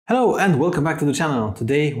Hello and welcome back to the channel.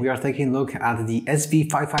 Today we are taking a look at the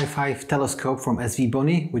SV555 telescope from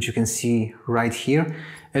Svbony, which you can see right here.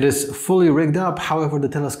 It is fully rigged up, however the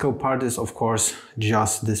telescope part is of course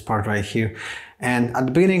just this part right here. And at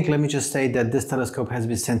the beginning, let me just say that this telescope has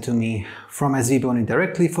been sent to me from Svbony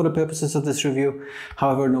directly for the purposes of this review.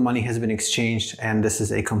 However, no money has been exchanged and this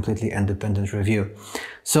is a completely independent review.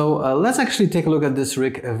 So let's actually take a look at this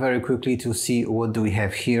rig very quickly to see what do we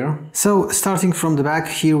have here. So starting from the back,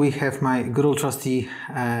 here we have my good old trusty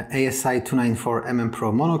ASI 294mm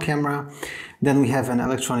Pro mono camera. Then we have an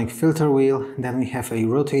electronic filter wheel. Then we have a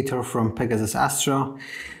rotator from Pegasus Astro,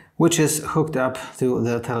 which is hooked up to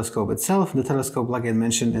the telescope itself. The telescope, like I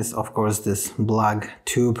mentioned, is of course this black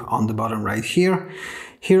tube on the bottom right here.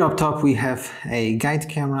 Here up top we have a guide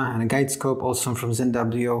camera and a guide scope, also from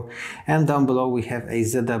ZWO, and down below we have a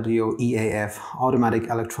ZWO EAF automatic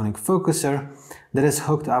electronic focuser that is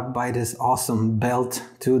hooked up by this awesome belt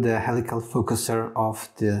to the helical focuser of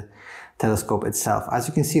the telescope itself. As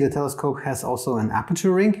you can see, the telescope has also an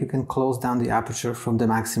aperture ring. You can close down the aperture from the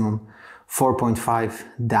maximum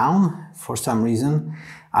 4.5 down for some reason.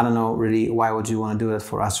 I don't know really why would you want to do that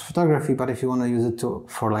for astrophotography, but if you want to use it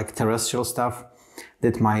for like terrestrial stuff,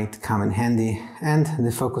 that might come in handy. And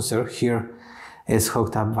the focuser here is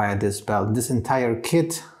hooked up via this belt. This entire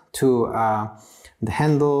kit to the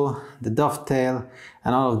handle, the dovetail,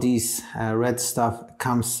 and all of these red stuff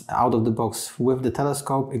comes out of the box with the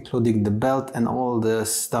telescope, including the belt and all the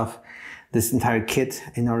stuff, this entire kit,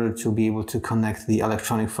 in order to be able to connect the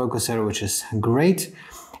electronic focuser, which is great.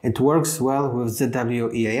 It works well with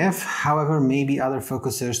ZWO EAF, however, maybe other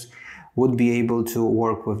focusers would be able to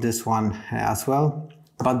work with this one as well.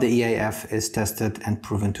 But the EAF is tested and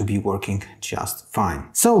proven to be working just fine.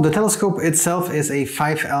 So the telescope itself is a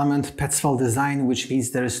 5-element Petzval design, which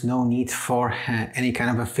means there is no need for any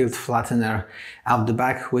kind of a field flattener out the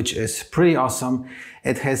back, which is pretty awesome.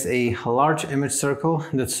 It has a large image circle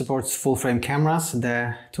that supports full-frame cameras.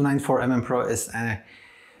 The 294mm Pro is a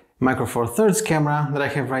Micro Four Thirds camera that I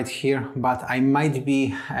have right here, but I might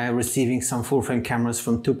be receiving some full-frame cameras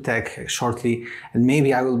from TubeTech shortly, and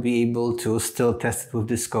maybe I will be able to still test it with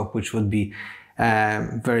this scope, which would be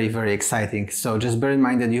very, very exciting. So just bear in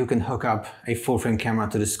mind that you can hook up a full-frame camera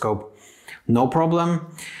to the scope, no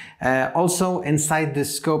problem. Also inside the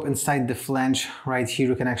scope, inside the flange right here,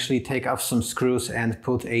 you can actually take off some screws and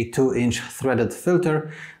put a 2-inch threaded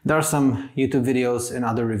filter. There are some YouTube videos and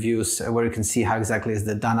other reviews where you can see how exactly is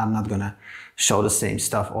that done. I'm not gonna show the same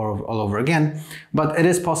stuff all over again, but it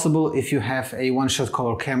is possible if you have a one-shot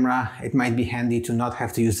color camera. It might be handy to not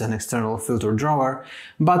have to use an external filter drawer,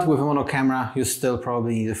 but with a mono camera you still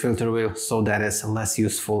probably need a filter wheel, so that is less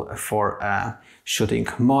useful for shooting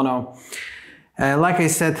mono. Like I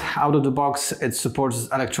said, out of the box, it supports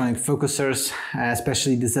electronic focusers,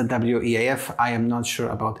 especially the ZWO EAF. I am not sure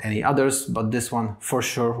about any others, but this one for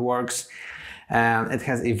sure works. It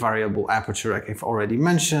has a variable aperture, like I've already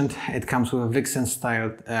mentioned. It comes with a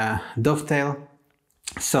Vixen-styled dovetail.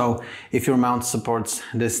 So if your mount supports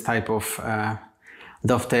this type of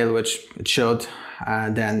dovetail, which it should,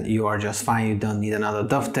 then you are just fine. You don't need another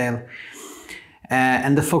dovetail.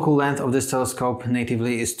 And the focal length of this telescope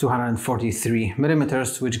natively is 243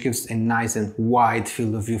 millimeters, which gives a nice and wide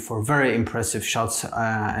field of view for very impressive shots,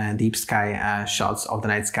 deep sky shots of the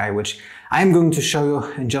night sky, which I'm going to show you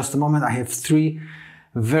in just a moment. I have 3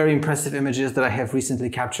 very impressive images that I have recently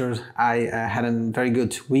captured. I had a very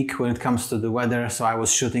good week when it comes to the weather, so I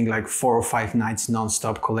was shooting like 4 or 5 nights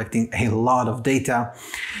non-stop, collecting a lot of data.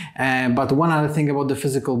 But one other thing about the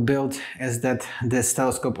physical build is that this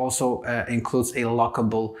telescope also includes a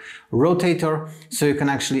lockable rotator, so you can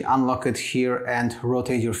actually unlock it here and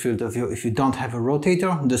rotate your field of view. If you don't have a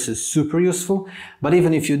rotator, this is super useful, but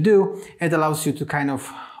even if you do, it allows you to kind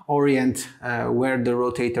of orient where the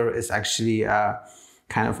rotator is actually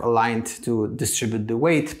kind of aligned to distribute the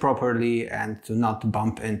weight properly and to not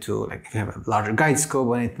bump into, like if you have a larger guide scope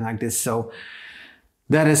or anything like this. So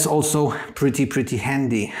that is also pretty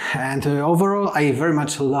handy. And overall, I very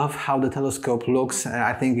much love how the telescope looks.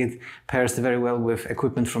 I think it pairs very well with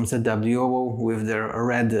equipment from ZWO with their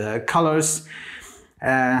red colors.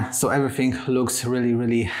 So everything looks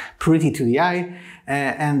really pretty to the eye.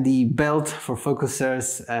 And the belt for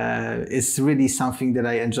focusers is really something that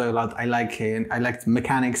I enjoy a lot. I liked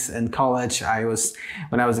mechanics in college.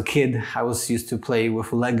 When I was a kid, I was used to play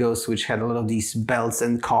with Legos, which had a lot of these belts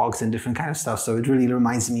and cogs and different kind of stuff. So it really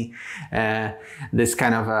reminds me this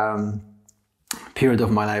kind of period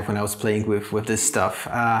of my life when I was playing with this stuff.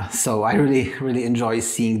 So I really enjoy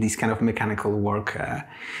seeing these kind of mechanical work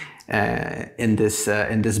in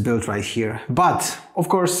this build right here. But of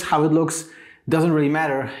course, how it looks doesn't really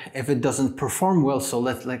matter if it doesn't perform well. So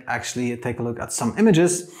let's actually take a look at some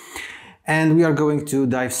images. And we are going to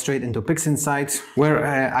dive straight into PixInsight, where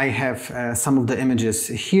I have some of the images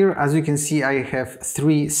here. As you can see, I have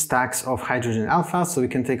 3 stacks of hydrogen alpha, so we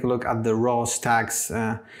can take a look at the raw stacks.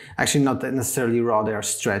 Actually, not necessarily raw, they are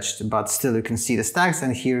stretched, but still you can see the stacks,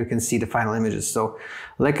 and here you can see the final images. So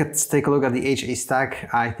let's take a look at the HA stack.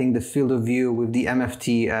 I think the field of view with the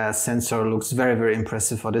MFT sensor looks very, very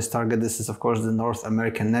impressive for this target. This is, of course, the North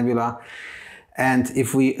American Nebula. And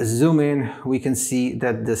if we zoom in, we can see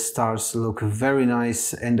that the stars look very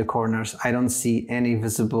nice in the corners. I don't see any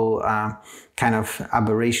visible kind of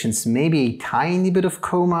aberrations, maybe a tiny bit of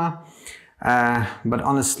coma. But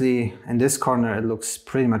honestly, in this corner, it looks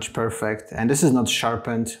pretty much perfect. And this is not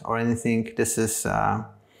sharpened or anything. This is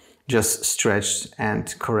just stretched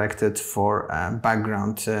and corrected for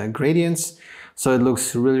background gradients. So it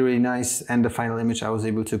looks really, really nice. And the final image I was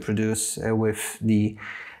able to produce with the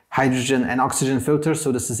hydrogen and oxygen filter.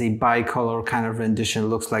 So this is a bicolor kind of rendition,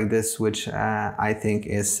 looks like this, which I think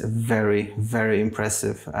is very, very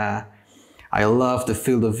impressive. I love the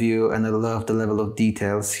field of view and I love the level of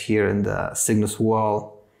details here in the Cygnus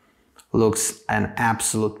wall. Looks an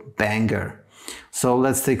absolute banger. So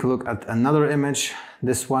let's take a look at another image.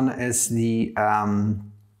 This one is the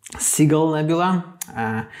Seagull Nebula.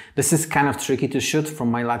 This is kind of tricky to shoot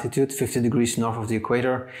from my latitude, 50 degrees north of the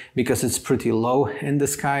equator, because it's pretty low in the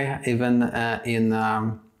sky, even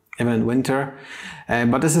in winter.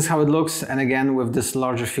 But this is how it looks. And again, with this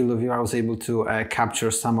larger field of view, I was able to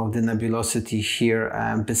capture some of the nebulosity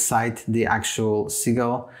here beside the actual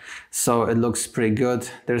seagull. So it looks pretty good.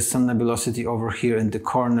 There's some nebulosity over here in the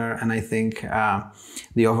corner, and I think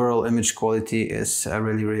the overall image quality is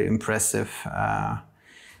really, really impressive.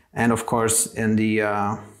 And of course, in the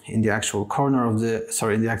actual corner of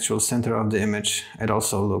in the actual center of the image, it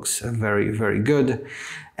also looks very, very good.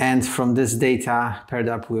 And from this data paired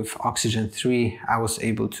up with Oxygen 3, I was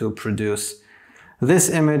able to produce this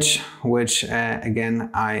image, which again,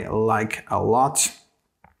 I like a lot.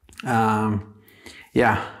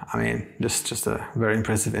 Yeah, I mean, just a very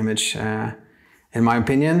impressive image in my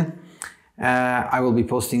opinion. I will be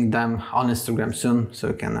posting them on Instagram soon, so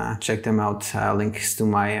you can check them out. Links to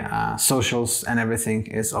my socials and everything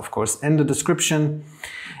is, of course, in the description.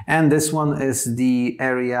 And this one is the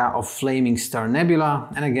area of Flaming Star Nebula.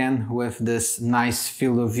 And again, with this nice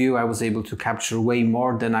field of view, I was able to capture way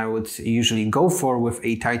more than I would usually go for with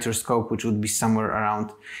a tighter scope, which would be somewhere around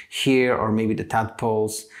here or maybe the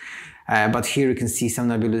tadpoles. But here you can see some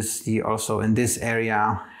nebulosity also in this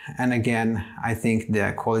area. And again, I think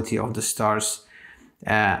the quality of the stars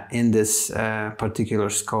in this particular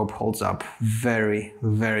scope holds up very,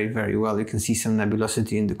 very, very well. You can see some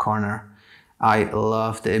nebulosity in the corner. I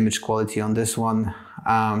love the image quality on this one.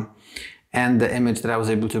 And the image that I was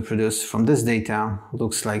able to produce from this data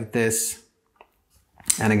looks like this.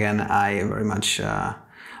 And again, I very much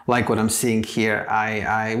like what I'm seeing here.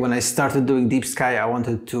 When I started doing deep sky, I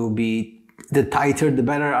wanted to be the tighter, the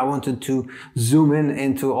better. I wanted to zoom in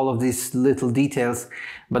into all of these little details,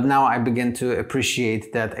 but now I begin to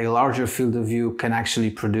appreciate that a larger field of view can actually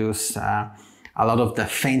produce a lot of the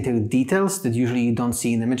fainter details that usually you don't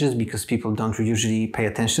see in images because people don't usually pay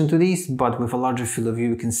attention to these. But with a larger field of view,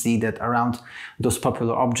 you can see that around those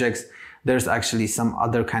popular objects, there's actually some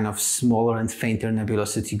other kind of smaller and fainter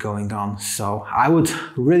nebulosity going on. So I would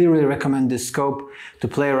really, really recommend this scope to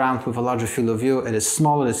play around with a larger field of view. It is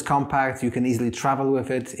small, it is compact, you can easily travel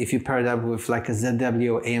with it. If you pair it up with like a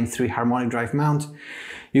ZW AM3 harmonic drive mount,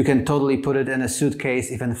 you can totally put it in a suitcase,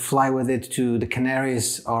 even fly with it to the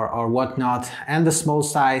Canaries or whatnot. And the small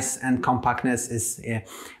size and compactness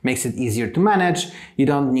makes it easier to manage. You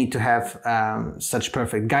don't need to have such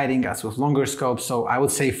perfect guiding as with longer scopes. So I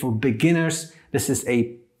would say for beginners, this is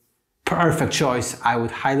a perfect choice. I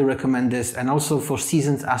would highly recommend this. And also for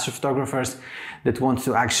seasoned astrophotographers that want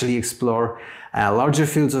to actually explore larger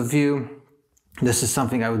fields of view, this is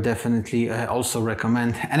something I would definitely also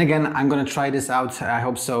recommend. And again, I'm going to try this out, I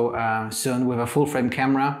hope so, soon with a full frame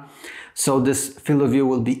camera. So this field of view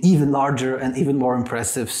will be even larger and even more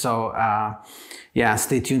impressive. So yeah,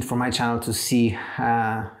 stay tuned for my channel to see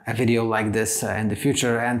a video like this in the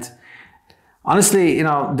future. And honestly, you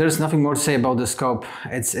know, there's nothing more to say about the scope.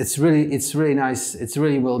 It's really nice. It's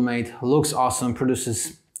really well made, looks awesome,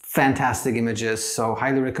 produces fantastic images, so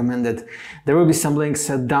highly recommend it. There will be some links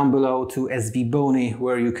down below to Svbony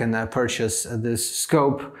where you can purchase this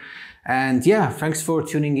scope. And yeah, thanks for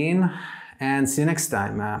tuning in and see you next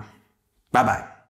time. Bye bye.